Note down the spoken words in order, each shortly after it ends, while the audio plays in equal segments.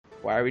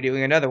Why are we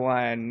doing another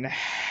one?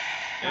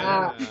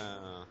 Uh,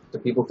 The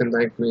people can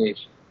thank me.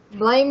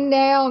 blame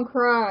now and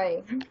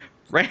cry.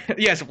 Right?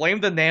 Yes, blame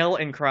the nail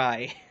and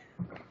cry.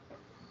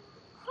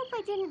 Hope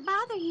I didn't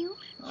bother you.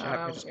 Shut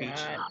up, your speech.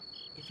 God.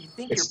 If you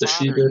think It's you're the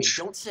she bothering me, bitch.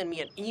 don't send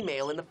me an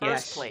email in the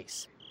first Yes.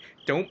 place.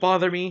 Don't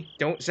bother me.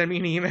 Don't send me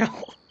an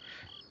email.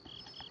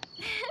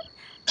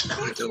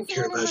 I don't This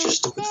care is one about of your my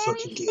stupid very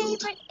fucking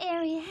guild. favorite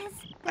areas.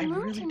 The I moon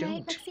really tonight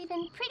don't. looks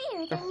even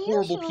prettier They're than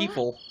horrible usual.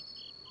 people.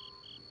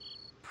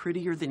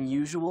 Prettier than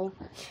usual?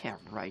 Yeah,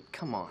 right,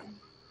 come on.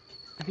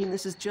 I mean,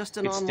 this is just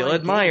an You'd online still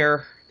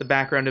admire the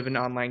background of an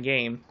online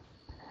game.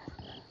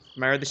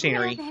 Admire the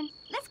scenery. Well then,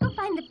 let's go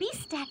find the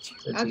beast statue.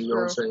 That's you know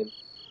what I'm saying.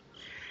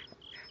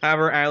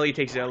 However, Ali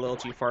takes it a little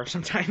too far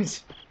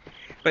sometimes.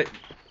 But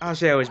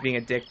honestly, I was being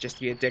a dick just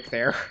to be a dick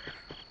there.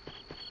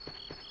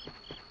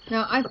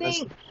 No, I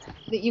think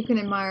that you can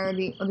admire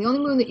the only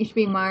moon that you should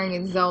be admiring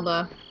is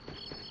Zelda.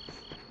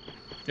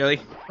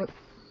 Really?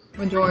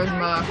 Majora's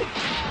Mask.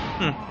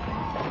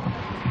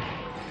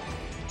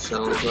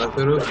 Sounds like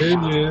an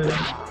opinion.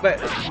 But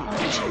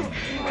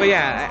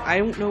yeah, I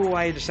don't know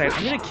why I decided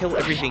I'm gonna kill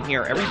everything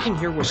here. Everything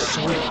here was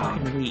so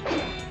fucking weak.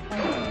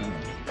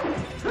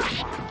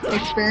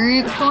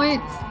 Experience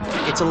points?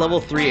 It's a level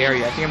 3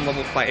 area. I think I'm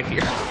level 5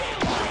 here.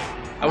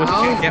 I wasn't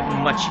gonna get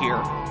much here.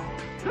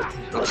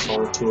 I'll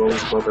solve 2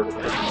 hours above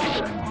everybody.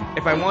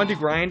 If I wanted to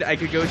grind, I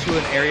could go to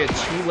an area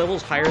 2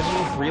 levels higher than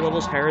me, 3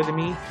 levels higher than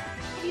me.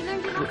 Have you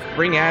learned enough?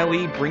 Bring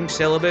Ali, bring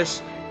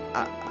Syllabus.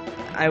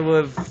 I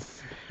would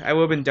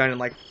have been done in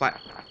like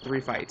 3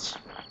 fights.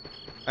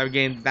 I would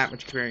gain that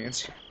much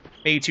experience.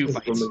 Maybe 2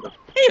 fights.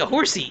 Hey, a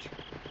horsey!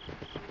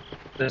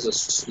 There's a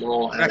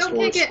small ass Don't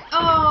horse. kick it!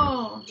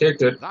 Oh!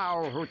 Kicked it.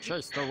 Thou who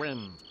chase the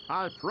wind,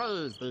 I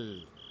praise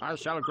thee. I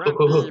shall grant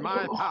thee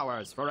my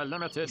powers for a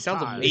limited He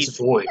sounds time. amazing. His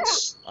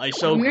voice. I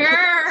shall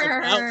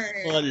out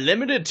for a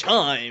limited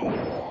time.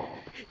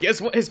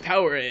 Guess what his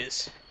power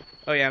is?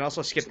 Oh yeah, and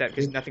also skip that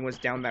because nothing was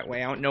down that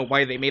way. I don't know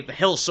why they made the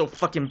hill so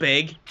fucking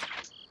big.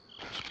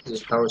 Is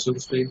his power super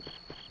speed?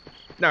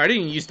 No, I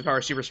didn't use the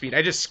power super speed.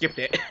 I just skipped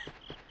it.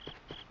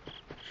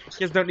 You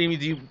guys don't need me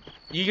to.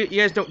 You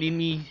guys don't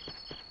need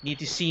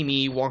to see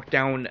me walk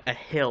down a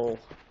hill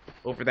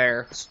over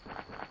there.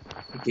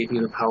 It gave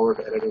you the power of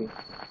editing.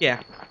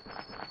 Yeah.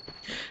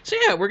 So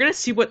yeah, we're gonna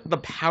see what the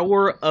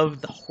power of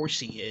the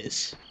horsey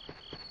is.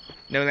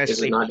 No, that's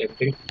Is it not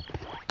editing?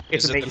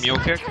 It's Is it the amazing. mule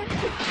kick?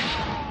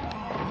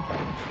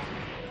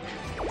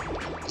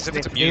 As if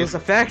it's a In mule. its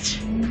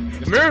effect,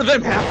 mirror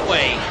them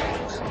halfway.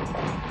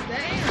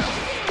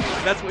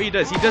 Damn! That's what he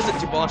does. He does it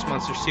to boss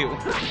monsters too.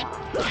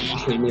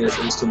 You mean it's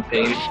instant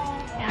pain?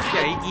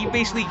 Yeah, he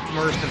basically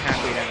murders them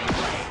halfway down.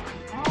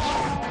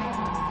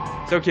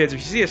 So kids, if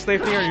you see a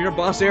slave player in your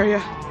boss area,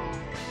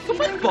 go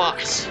fight the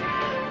boss.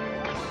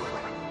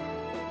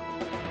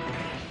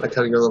 Like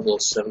how you're level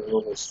 7 and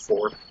level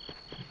 4.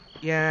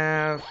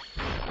 Yeah,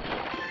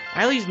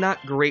 Eileen's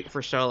not great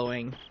for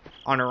soloing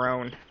on her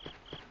own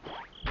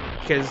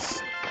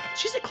because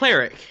she's a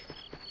cleric.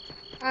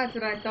 That's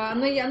what I thought.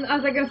 I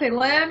was gonna say,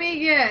 let me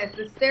guess.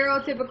 The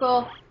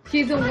stereotypical,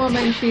 she's a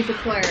woman, she's a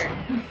cleric.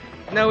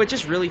 No, it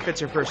just really fits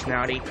her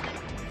personality.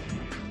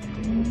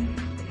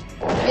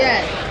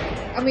 Yes.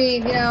 I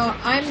mean, you know,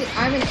 I'm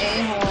an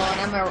a-hole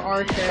and I'm an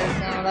archer, so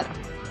that...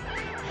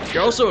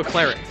 You're also a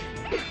cleric.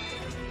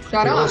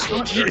 Shut You're up. also a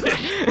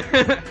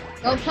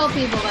Don't tell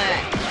people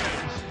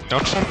that.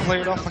 Don't try to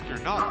play it off like you're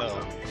not, though.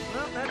 Well,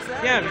 that's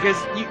that. Yeah,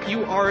 because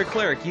you are a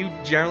cleric. You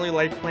generally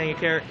like playing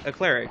a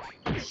cleric.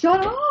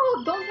 Shut up!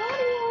 Don't tell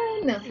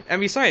anyone!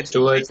 And besides,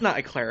 Too late. it's not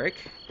a cleric.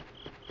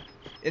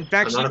 In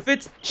fact, I'm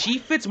not she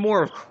fits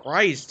more of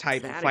Cry's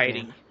type of That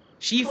fighting. again.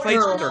 She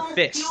fights with her Fuel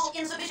fists.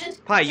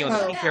 insufficient. Hi, you Oh.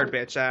 unprepared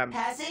bitch.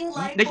 Passing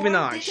light Nicki core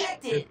Minaj.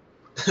 detected.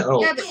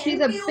 Oh, Yeah, but she's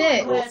a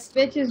bitch.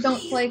 Bitches don't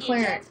Please play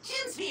cleric. eject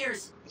Chin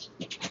spheres.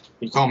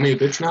 you call me a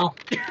bitch now?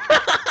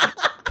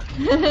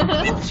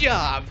 Good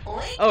job.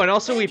 Oink. Oh, and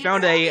also we Thank you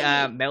found for a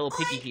helping. metal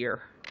piggy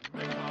here.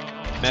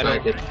 Metal.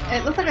 Like it.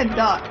 It looks like a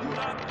duck.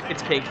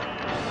 It's pig.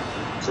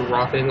 So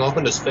rocketing off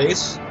into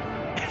space?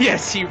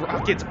 Yes, he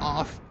rockets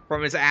off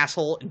from his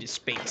asshole into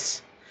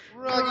space.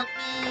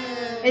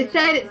 It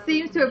said it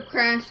seems to have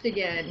crashed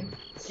again.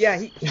 Yeah,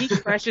 he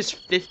crashes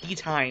 50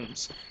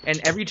 times, and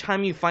every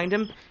time you find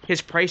him,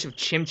 his price of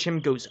Chim Chim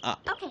goes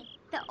up. Okay,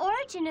 the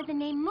origin of the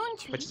name Moon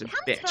Tree Which is a comes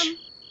bitch. from...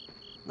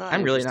 Not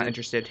I'm really not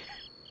interested. interested.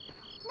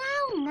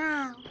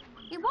 Now.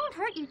 It won't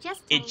hurt you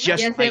just to It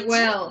just Yes, might. it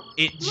will.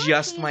 It Moon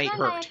just Tree is might run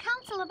by hurt. a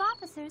council of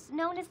officers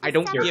known as the I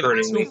don't You're give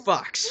hurting two me.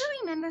 fucks. You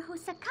remember who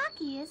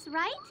Sakaki is,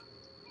 right?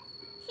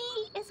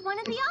 He is one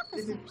of the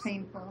This is officers.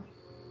 painful.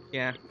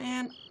 Yeah.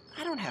 Man,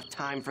 I don't have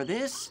time for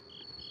this.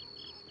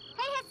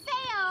 Hey,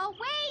 Haseo,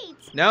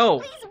 wait! No,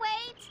 Please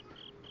wait!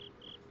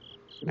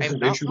 I'm Don't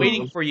not you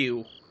waiting know? for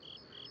you.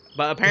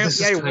 But apparently This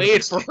is I kind of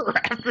waited for her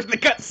after the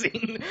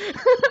cutscene.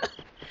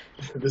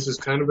 This is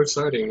kind of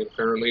exciting,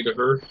 apparently, to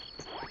her.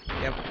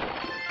 Yep.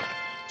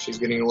 She's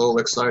getting a little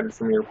excited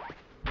from your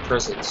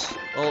presence.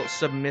 Well,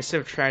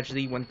 submissive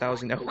tragedy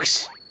 1000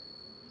 oaks.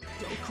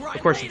 Don't cry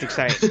Of course it's later.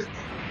 exciting.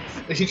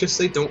 Did you just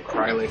say don't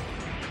cry, like?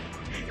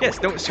 Yes,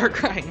 don't start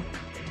crying.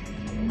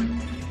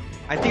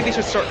 I think they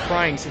should start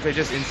crying since I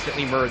just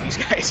instantly murdered these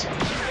guys.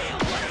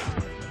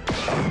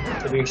 I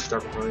think you should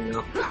start crying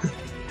now.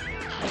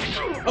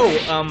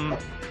 Oh,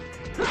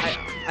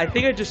 I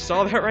think I just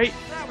saw that right.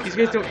 These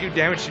guys don't do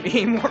damage to me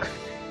anymore.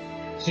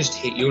 It just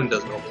hit you and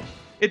does nothing.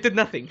 It did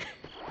nothing.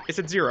 It's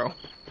at 0.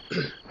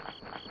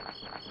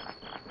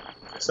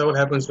 Is that what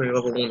happens when you're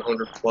level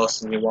 100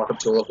 plus and you walk up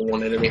to a level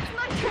 1 enemy?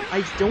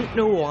 I don't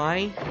know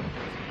why.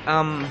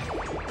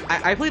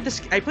 I played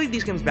this. I played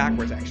these games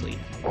backwards actually.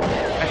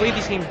 I played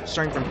these games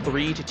starting from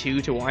 3 to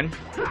 2 to 1.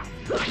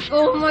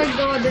 Oh my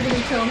god, they're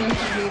gonna kill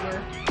Mr.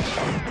 Beaver.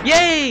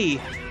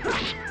 Yay!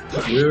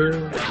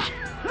 You're...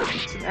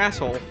 It's an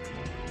asshole.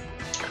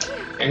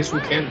 As from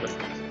Canada.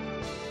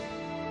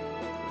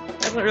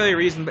 That's not really a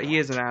reason, but he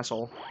is an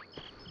asshole.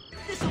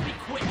 It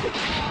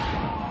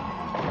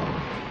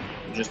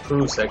just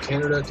proves that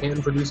Canada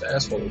can produce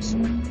assholes.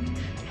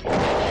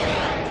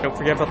 Don't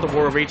forget about the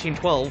War of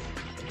 1812.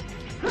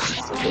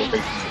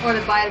 Or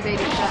the Bite of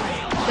 87.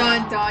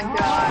 Dun dun dun.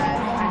 I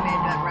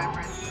made that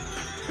reference.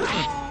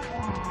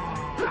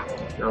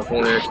 Now, if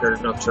only I cared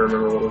enough to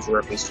remember what was a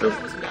reference to.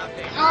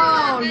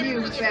 Oh,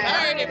 you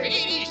bad.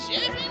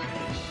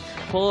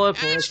 Pull up,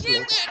 I seen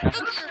that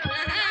picture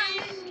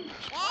behind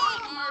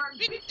Walmart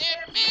with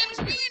that man's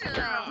wiener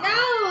on. No,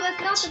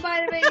 that's not the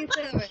Bite of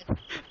 87.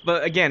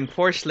 But again,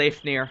 poor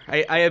Sleipnir.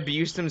 I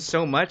abused him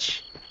so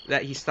much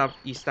that he stopped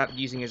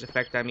using his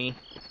effect on me.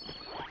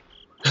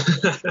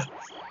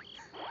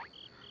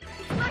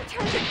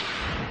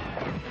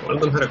 One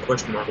of them had a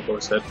question mark above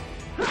his head.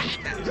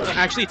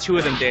 Actually, 2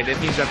 of them did. It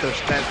means that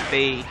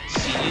they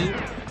see you,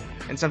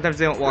 and sometimes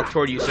they don't walk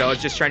toward you. So I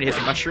was just trying to hit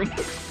the mushroom.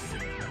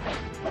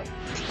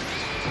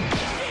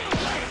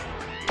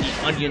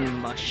 The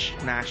onion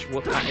mash.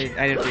 What? I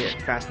didn't read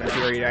it fast enough.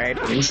 He already died.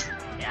 Moosh?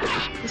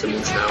 It's a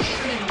moosh now.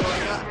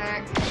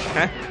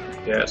 Huh?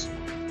 Yes.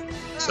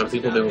 Some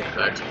people do, in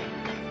fact.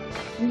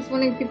 I'm just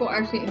wondering if people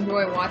actually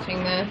enjoy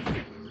watching this.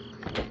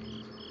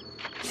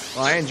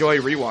 Well, I enjoy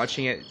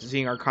rewatching it,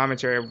 seeing our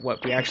commentary of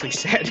what we actually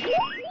said.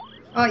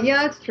 Oh,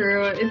 yeah, that's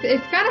true.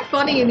 It's kind of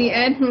funny in the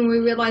end when we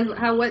realize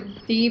what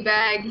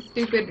D-bag,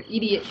 stupid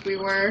idiots we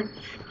were.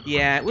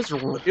 Yeah, it was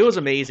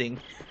amazing.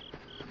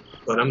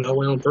 But I'm that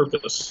way on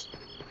purpose.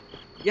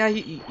 Yeah,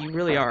 you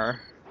really are.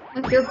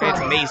 That's your It's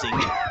problem. amazing.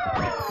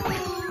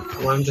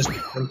 Well,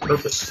 I'm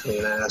purposely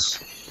an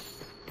ass.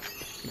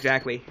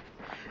 Exactly.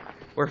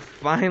 We're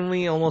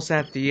finally almost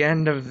at the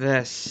end of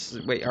this.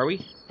 Wait, are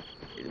we?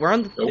 We're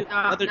on the Nope.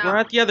 other. No. We're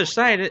at the other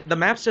side. The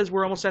map says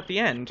we're almost at the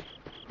end.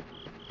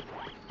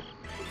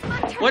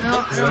 What No.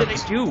 else did I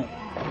do?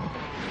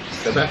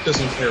 The map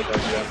doesn't care about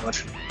you that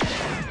much.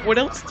 What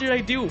else did I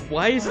do?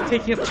 Why is it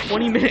taking up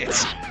 20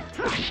 minutes?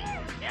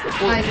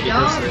 I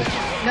don't.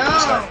 No.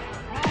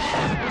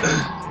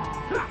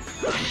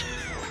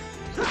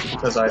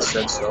 Because I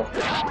said so.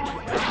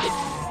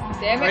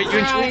 Damn it, Right, you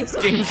enjoyed Bryce.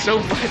 this game so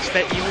much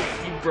that you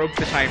broke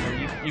the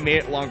timer. You made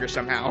it longer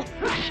somehow.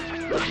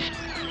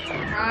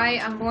 Right,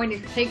 I'm going to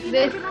take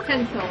this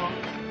pencil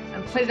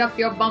and put it up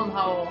your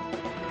bumhole.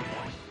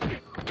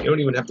 You don't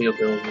even have the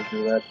ability to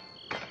do that.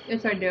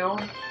 Yes, I do. You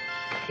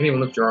can't even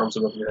lift your arms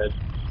above your head.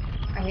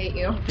 I hate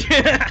you.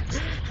 I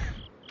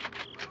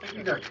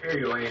think I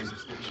carried away and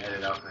just didn't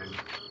edit out things.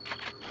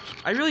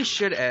 I really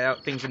should edit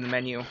out things in the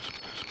menu.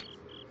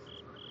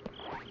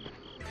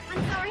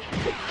 I'm sorry.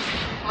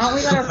 Why don't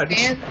we let our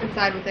fans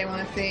decide what they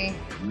want to see?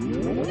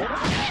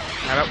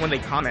 How about when they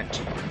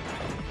comment?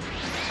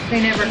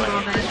 They never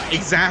comment.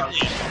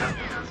 Exactly.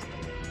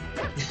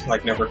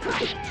 Like never.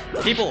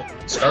 People,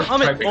 Start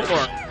comment typing.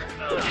 more.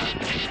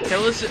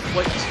 Tell us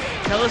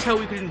how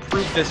we could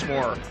improve this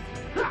more.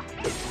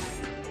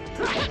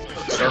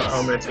 Start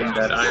commenting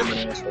that I am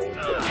an asshole.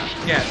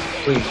 Yes.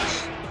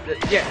 Please.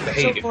 Yeah. The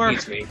hate So far,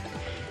 feeds me.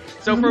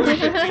 we've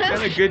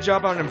done a good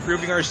job on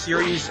improving our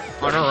series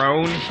on our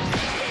own.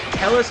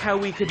 Tell us how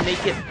we could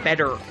make it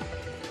better. Well,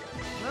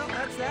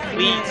 that's that.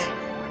 Please.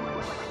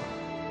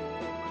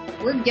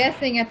 We're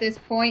guessing at this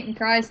point, and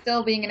Kai's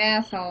still being an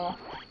asshole.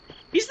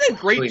 He's done a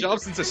great Please. job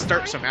since the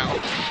start somehow.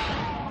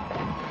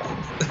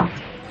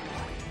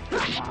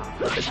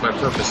 It's my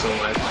purpose in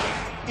life.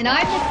 And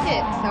I'm the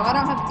tit, so I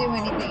don't have to do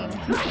anything.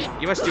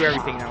 You must do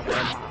everything now,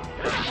 Fred.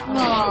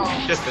 No.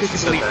 Just This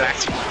is believe bad.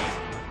 that.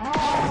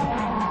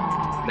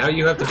 Now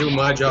you have to do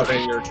my job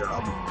and your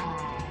job.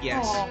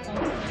 Yes.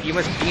 Aw. You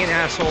must be an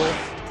asshole,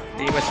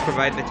 and you must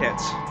provide the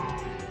tits.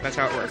 That's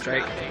how it works,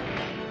 right?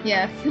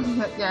 Yes.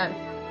 Yes.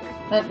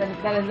 That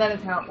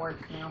is how it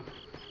works now.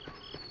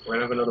 We're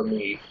gonna have another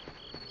me.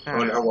 I Uh,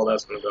 wonder how well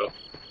that's gonna go.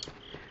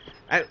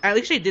 I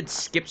actually did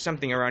skip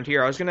something around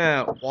here. I was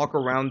gonna walk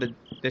around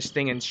this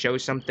thing and show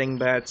something,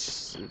 but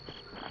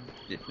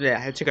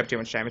yeah, it took up too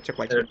much time. It took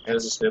like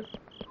There's a snip.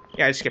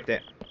 yeah, I skipped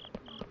it.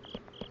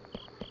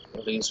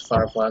 All these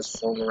fireflies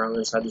floating around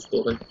inside this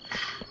building.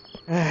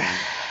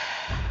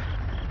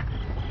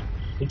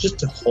 You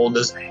just hold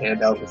his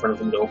hand out in front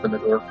of him to open the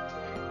door.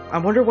 I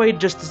wonder why he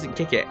just doesn't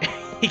kick it.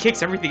 He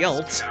kicks everything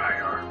else.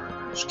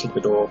 Just keep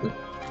the door open.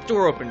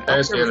 Door open.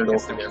 Guys, Oh, there we go.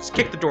 Ganondorf again. Just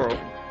kick the door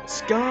open.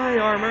 Sky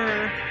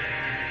armor.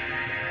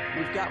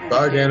 We've got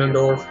Bye,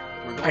 Ganondorf.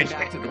 We're going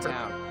back to the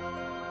town.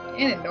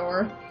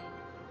 Ganondorf.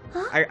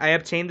 I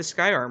obtained the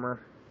sky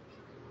armor.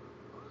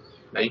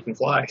 Now you can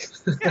fly.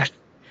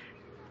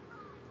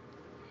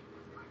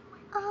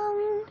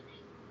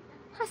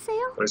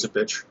 Haseo? What is it,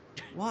 bitch?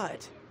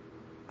 What?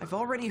 I've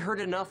already heard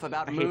enough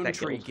about I hate Moon that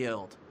Tree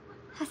guild.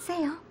 Guild.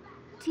 Haseo,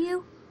 do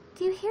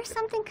you hear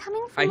something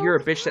coming from I hear a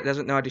over bitch that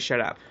doesn't know how to shut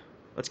up.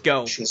 Let's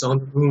go. She's on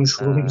the moon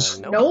shrooms.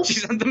 Nope. Nope.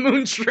 She's on the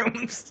moon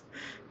shrooms.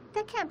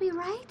 That can't be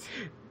right.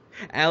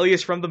 Allie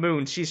is from the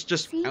moon. She's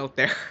just See? out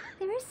there.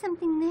 There is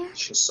something there.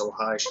 She's so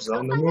high, she's Let's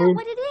on go the find out moon.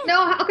 what it is.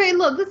 No, okay,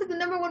 look, this is the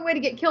 #1 way to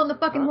get killed in the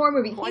fucking horror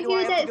movie. Why You do I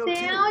hear have to that go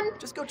sound? too?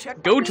 Just go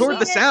check. Go my toward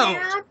the phone.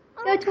 sound.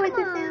 Go towards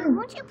the Come on, sound.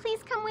 won't you please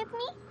come with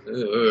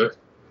me? Ugh.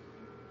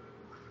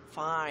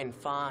 Fine,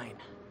 fine.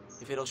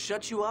 If it'll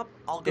shut you up,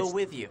 I'll go It's-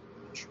 with you.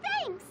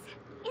 Thanks.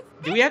 It's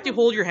Do we have to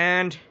hold your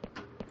hand?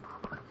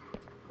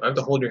 I have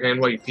to hold your hand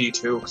while you pee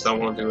too, because I don't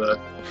want to do that.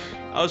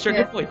 I was trying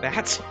Yeah. to avoid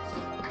that.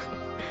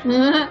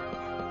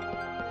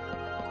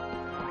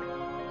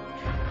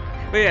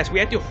 But yes, we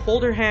had to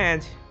hold her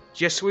hand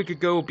just so we could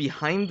go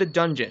behind the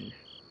dungeon.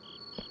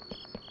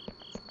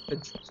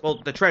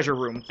 The treasure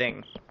room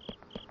thing.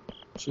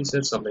 She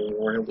said something, we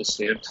weren't able to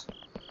see it.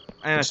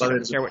 I honestly Sorry,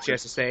 don't care what she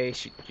has to say.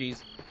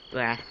 She's...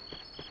 Blah.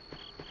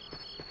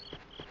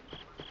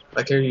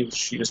 I hear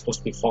she is supposed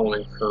to be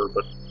following her,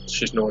 but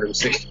she's nowhere to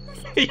see.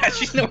 Yeah,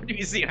 she's nowhere to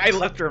be seen. I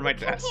left her in my I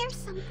desk. hear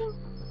something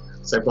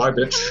Say bye,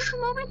 coming bitch.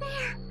 from over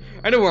there.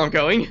 I know where I'm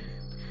going.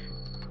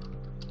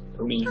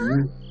 I mean,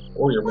 you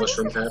or your What is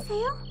mushroom it, hat.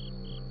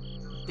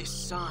 Haseo? This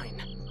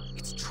sign.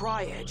 It's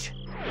Tri-Edge.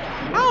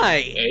 Hi!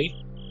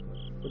 A?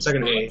 What's like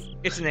an A?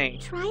 It's an A.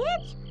 Try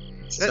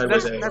it?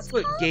 Sideways A. That's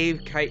what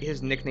gave Kite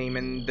his nickname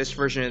in this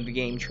version of the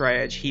game,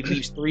 Tri-Edge. He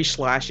leaves 3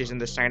 slashes in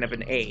the sign of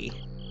an A.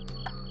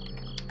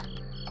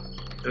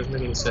 Doesn't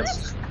make any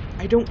sense.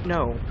 I don't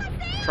know.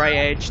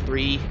 Tri-Edge,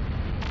 3,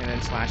 and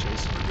then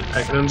slashes.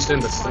 I can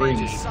understand the 3,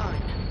 Tri-Edge's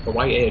sign. but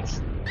why edge?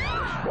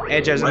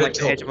 Edge as in Right like the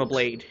till- edge of a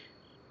blade.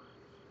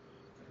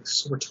 It's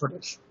so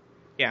retarded.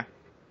 Yeah.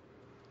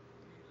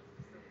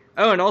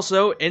 Oh, and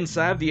also,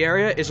 inside of the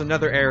area is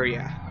another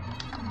area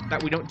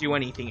that we don't do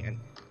anything in.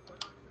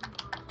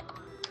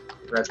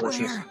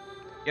 Congratulations. Where?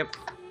 Yep.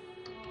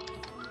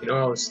 You know,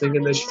 I was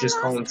thinking they should just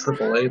call him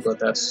AAA, but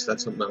that's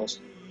something else.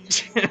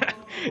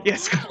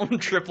 Yes, call him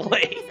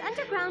AAA. This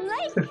underground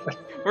lake.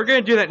 We're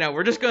gonna do that now.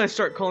 We're just gonna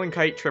start calling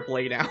Kite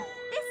AAA now. This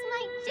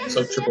might just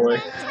So, be a AAA.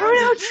 fantastic- Oh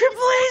no,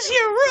 AAA's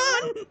here,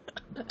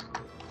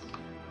 run!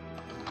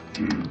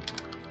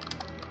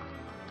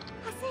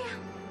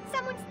 Haseo,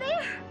 someone's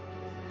there.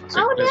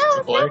 Oh no,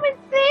 someone's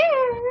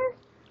there!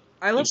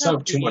 I love You how sound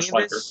at the too much beginning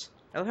like of this.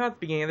 I love how at the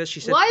beginning of this she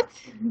said, What?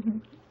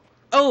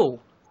 "Oh,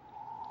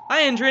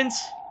 hi, entrance."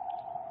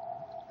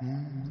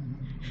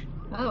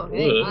 Oh,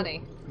 hey, Ugh.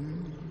 honey.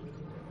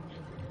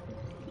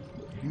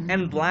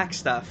 And black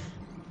stuff.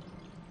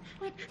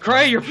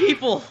 Cry your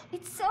people.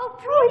 It's so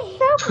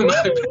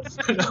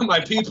pretty. Not my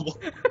people.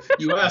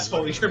 You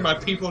asshole, you turned my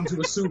people into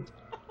a soup.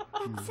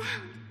 That sound.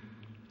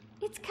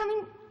 It's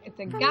coming. It's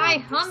a guy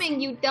humming,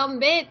 you dumb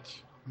bitch.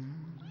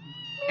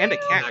 And a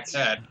That cat.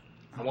 cat.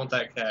 I want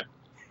that cat.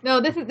 No,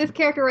 this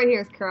character right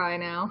here is Cry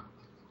now.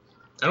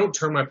 I don't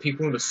turn my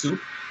people into soup.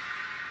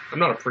 I'm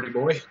not a pretty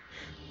boy.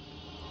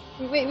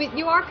 Wait,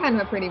 you are kind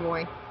of a pretty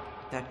boy.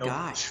 That Nope.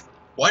 guy.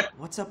 What?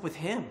 What's up with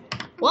him?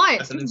 What?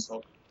 That's an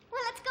insult.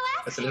 Well, let's go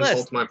ask That's an him.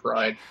 insult to my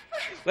pride.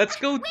 Let's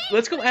go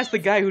ask the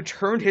guy who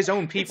turned his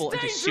own people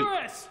into soup.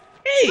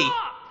 Hey!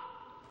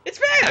 It's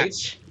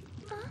Vash!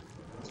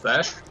 It's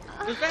Vash?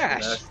 It's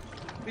Vash. Vash.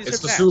 Who's It's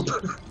the Vash? soup.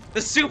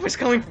 The soup is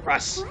coming for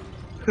us.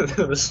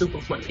 The soup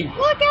of my people.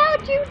 Look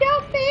out, you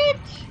dumb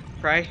bitch!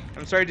 Cry.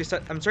 I'm sorry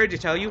to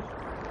tell you,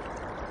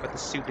 but the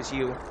soup is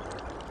you.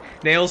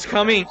 Nail's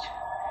coming.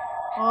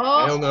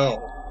 Oh, Nail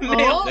no.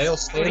 Nail. Nail,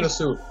 stay in the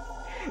soup.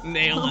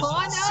 Nail is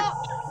oh the soup.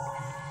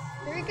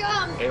 no! Here he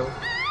comes! Nail.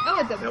 Oh,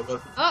 it's Nail, a...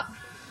 what,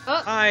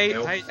 Hi,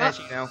 Nail. hi,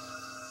 Ashy now.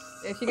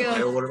 There she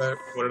Nail, goes.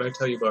 what did I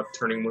tell you about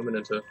turning women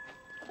into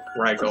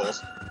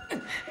ragdolls?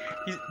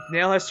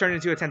 Nail has turned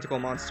into a tentacle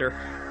monster.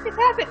 What's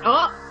happened?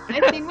 Oh,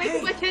 I've seen way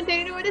too much hentai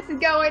to know where this is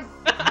going.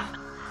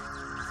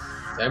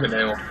 Damn it,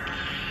 Nail.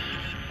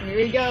 Here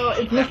we go.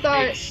 It's gonna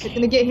start. It's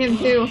gonna get him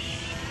too.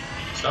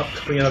 Stop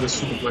coming out of the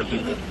soup of my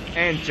people.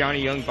 And Johnny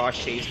Young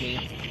Bosch chased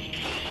me.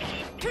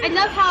 I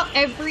love how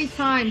every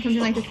time something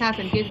like this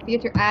happens, you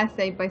get your ass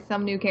saved by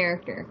some new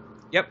character.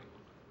 Yep.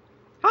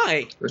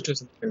 Hi. There's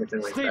just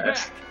anything like Stay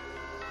Vash. back.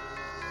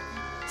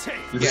 Take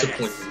You Yes.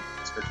 disappoint me,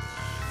 bastard.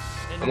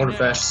 I wonder if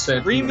Vash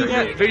said Dreaming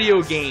at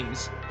video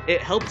games.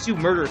 It helps you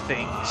murder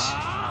things.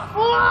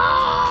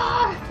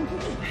 Ah!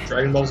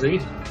 Dragon Ball Z?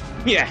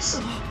 Yes.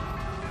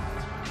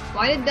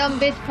 Why did dumb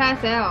bitch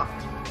pass out?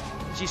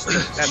 She's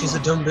a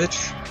dumb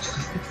bitch.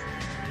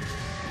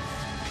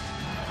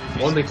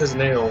 One because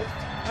Nail.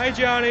 Hi,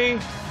 Johnny.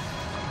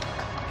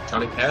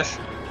 Johnny Cash?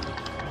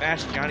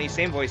 Bash Johnny,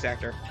 same voice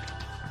actor.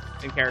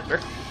 Same character.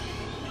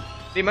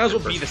 They might as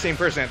well be the same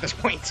person at this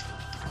point.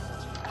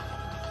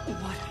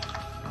 What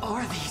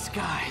are these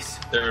guys?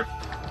 They're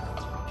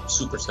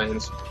Super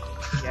Saiyans.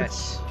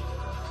 Yes.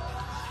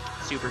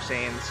 Super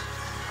Saiyans.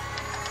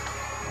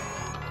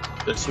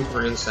 They're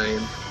super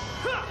insane.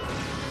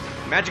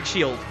 Magic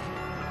shield.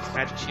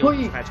 Magic shield.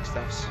 Oi. Magic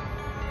stuffs.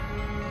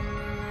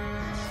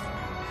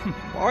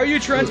 Why are you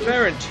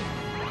transparent?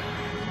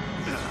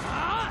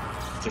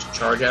 Just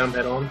charge at him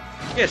head on.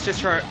 Yes, just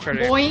try it.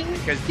 Boing.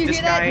 Because Did you this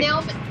hear that?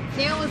 guy.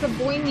 Nail is a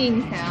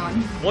boinging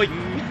sound.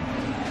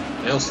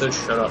 Boing. Nail said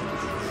shut up.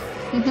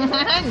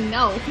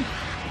 No.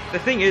 The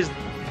thing is,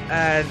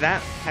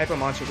 that type of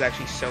monster is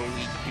actually so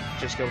weak. You can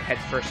just go head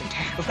first and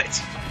tackle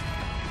it.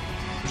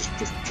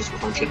 Just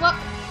punch it. Look,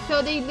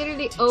 so they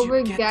literally you get them?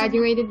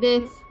 over-exaggerated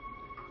this.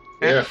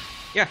 Yeah.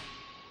 Yeah.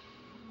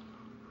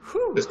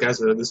 This guy's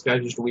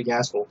just a weak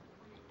asshole.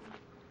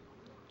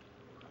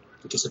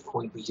 You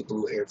disappoint me, you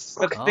blue-haired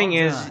But fuck. the thing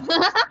is,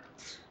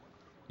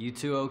 You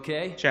two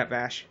okay? chat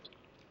bash.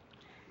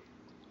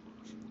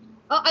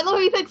 Oh, I love how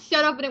you said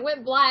shut up and it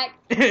went black.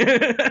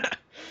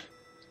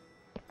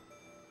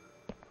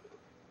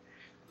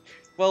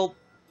 Well,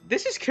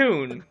 this is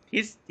Coon.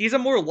 He's a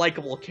more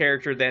likable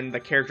character than the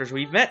characters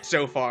we've met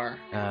so far.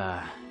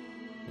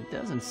 It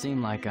doesn't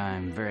seem like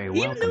I'm very He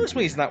welcome. even knows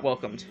when he's not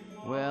welcomed.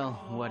 Well,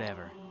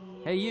 whatever.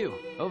 Hey, you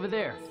over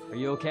there. Are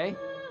you okay?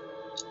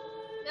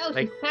 No, she's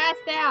Like-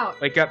 passed out.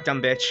 Wake up,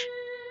 dumb bitch.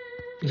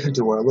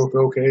 Do I look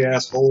okay,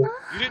 asshole?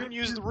 You didn't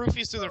use the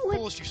roofies to their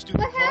fullest, you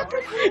stupid What fuck.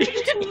 happened?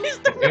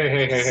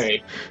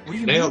 Hey. What do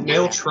you Nail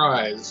mean?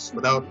 tries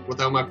without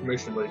my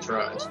permission, but he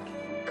tries.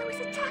 I was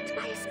attacked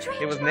by a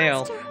strange It was Nail.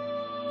 monster.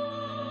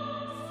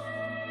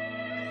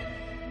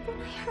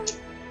 Then I heard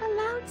a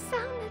loud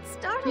sound that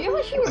startled You know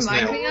what she That's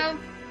reminds Nail. me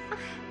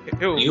of?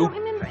 Who? I You? don't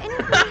remember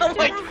anything Oh after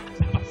my that.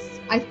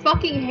 I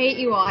fucking hate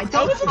you all. I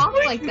don't talk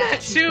like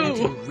that. too.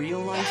 In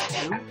real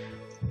life too?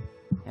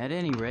 At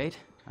any rate,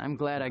 I'm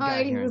glad I got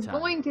I here in was time.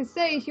 going to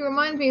say she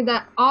reminds me of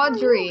that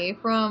Audrey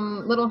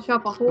from Little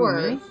Shop of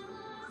Horrors. me?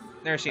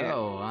 Never seen it.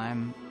 Oh,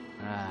 I'm.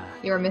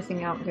 You are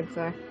missing out, good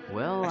sir.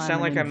 Well, I I'm sound an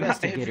like I'm not.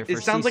 investigator It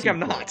for sounds like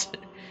I'm CC4. not.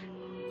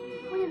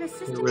 One of the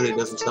system It really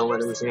doesn't sound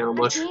like I'm missing out on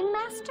much. A game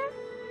master?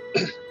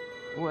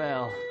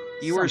 Well,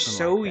 You are something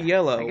so like that.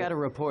 yellow. I got a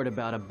report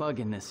about a bug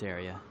in this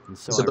area, and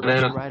so It's a I rushed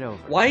banana. right over.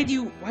 Why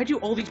do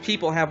all these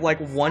people have like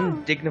one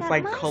So,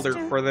 dignified that color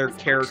monster for their was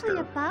actually character?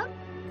 a bug?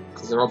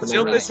 Because they're all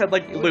Silvis bananas. had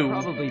like It would blue,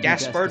 probably be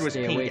best Gaspard to was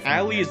stay away pink, from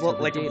Ali here is until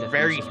the like data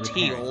very finishes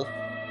teal.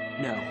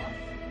 No.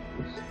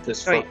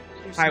 This Wait,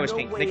 fuck. I was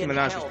pink. Nicki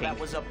Minaj was pink.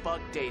 was a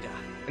bug data.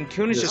 And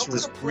Coon is This just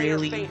was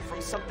really, from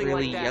something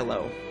really like that.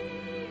 yellow.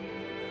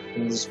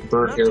 And this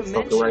bird Not hair to fucker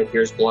mention- right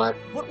here is black.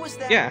 What was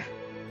that? Yeah,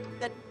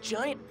 That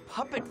giant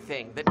puppet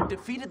thing that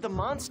defeated the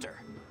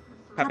monster.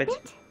 puppet.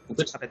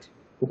 Puppet? Puppet.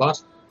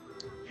 Boss?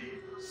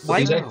 Why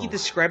is did that? he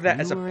describe that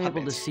You as a were able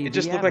puppet? to see It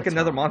just the looked like avatar.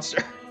 another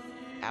monster.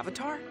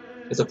 Avatar?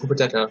 It's a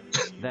pupetetta.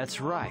 That's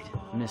right,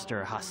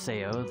 Mr.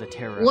 Haseo, the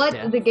terror What?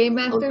 of death. The game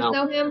masters no.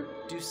 know him?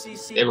 Do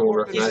CC Everyone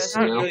corporate recognizes He's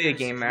not him now. really a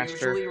game master.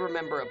 usually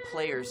remember a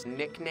player's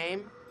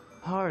nickname?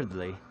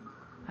 Hardly.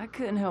 I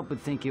couldn't help but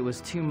think it was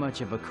too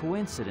much of a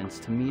coincidence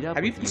to meet up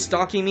Have you with been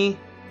stalking me?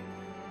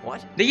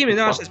 What? Nicki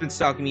Minaj has been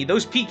stalking me.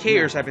 Those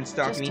PKers have been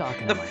stalking just me.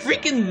 talking The to myself.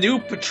 freaking New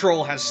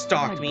Patrol has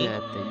stalked I me.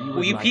 bet that you Will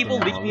would you like people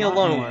to know leave a me lot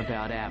alone? more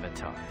about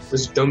avatars.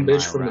 This dumb bitch Am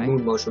I from the right?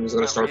 moon mushroom is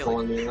gonna Not start really.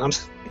 following me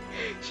around.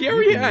 She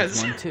already You can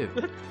use has. one too.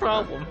 That's the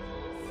problem.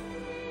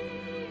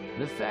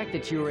 The fact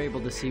that you were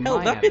able to see Hell,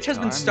 my that bitch has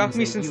been avatar stalking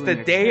me means that since you the and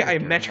your day I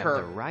character met have her.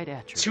 the right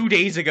attributes. 2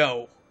 days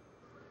ago.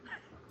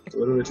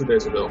 Literally 2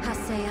 days ago.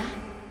 Hasea,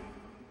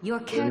 your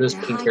And character this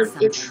pink haired hides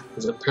bitch something.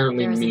 is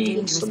apparently There is a me in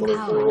dangerous some other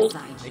power world.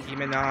 inside you. Nicki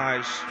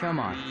Minaj. Come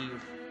on.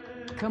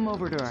 leave. Come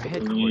over to our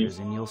headquarters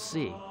and you'll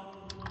see.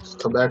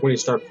 Come back when you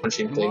start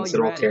punching And while things, I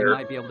you're don't at it, you care.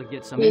 might be able to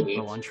get some Maybe.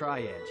 info on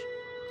Tri-Edge.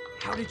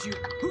 How did you...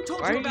 Who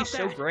told Why you are you about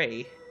so that?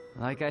 gray?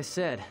 Like I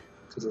said,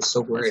 Because it's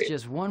so that's great.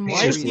 just one more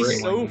Why is just he gray.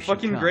 reason so you should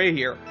fucking come. gray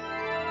here?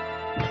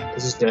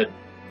 This is dead.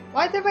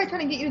 Why is everybody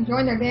trying to get you to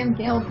join their damn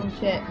guilds and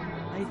shit?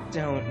 I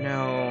don't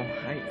know.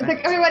 It's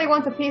like everybody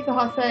wants a piece of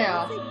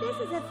Hasea. Like this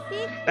is a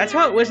big That's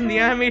how it was in the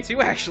anime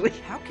too, actually.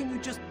 How can you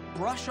just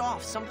brush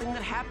off something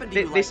that happened to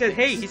They, you they like said,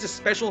 hey, this? he's a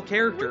special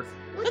character.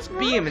 Let's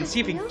be him and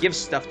see if he gives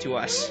stuff to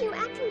Why us. are you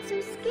acting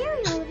so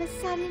scary all of a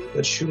sudden?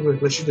 Let's shoot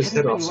his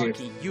head Hadn't off, been see if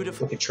lucky, you'd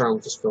have... Lucky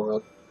Charms just go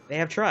out. They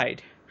have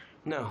tried.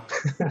 No,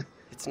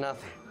 it's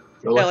nothing.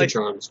 No Yeah, Lucky like,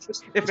 Charms.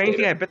 Just If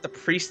anything, I bet the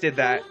priest did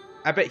that.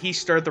 I bet he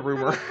started the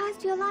rumor. That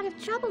caused you a lot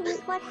of trouble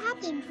with what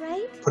happened,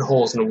 right? put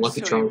holes in them. Lucky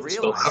So you Charms just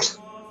go realize-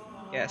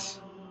 out. Yes.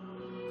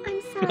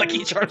 I'm sorry.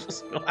 Lucky Charms will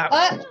spill out.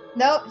 What?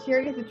 Nope, she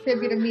already gets a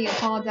tribute of me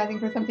apologizing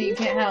for something you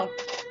can't help.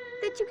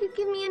 That you could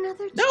give me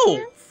another No!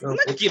 chance? I'm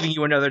not giving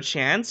you another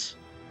chance.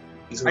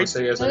 He's gonna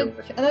say yes anyway.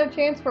 Another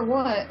chance for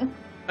what?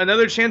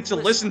 Another chance to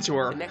listen to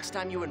her. The next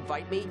time you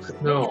invite me,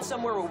 No. get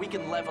somewhere where we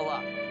can level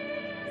up.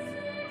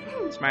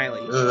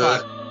 Smiley.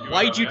 Ugh. Fuck.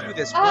 Why'd you do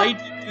this? Why'd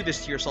you do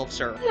this to yourself,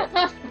 sir?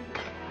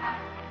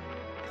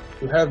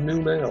 You have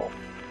new mail.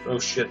 Oh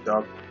shit,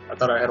 dog. I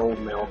thought I had old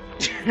mail.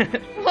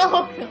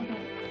 Oh, God.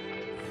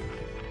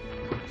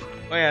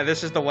 Oh yeah,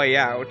 this is the way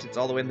out. It's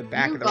all the way in the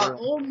back You of the got room.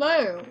 old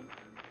man.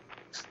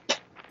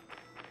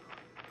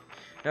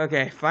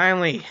 Okay,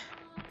 finally.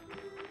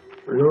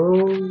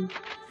 No.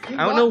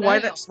 I don't know why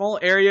that small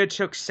area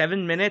took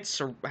 7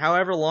 minutes, or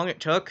however long it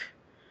took,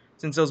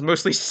 since those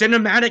mostly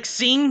cinematic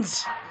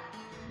scenes.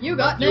 You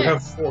got You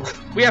have next.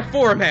 4. We have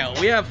 4 mail.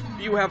 You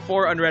have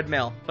 4 unread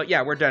mail. But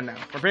yeah, we're done now.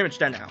 We're pretty much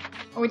done now.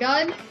 Are we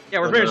done?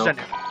 Yeah, we're pretty much done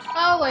now.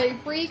 Holy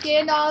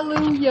freaking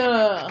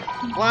hallelujah.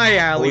 Bye,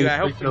 Ali. Holy I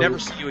hope we freaking never hallelujah.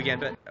 see you again.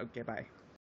 But okay, bye.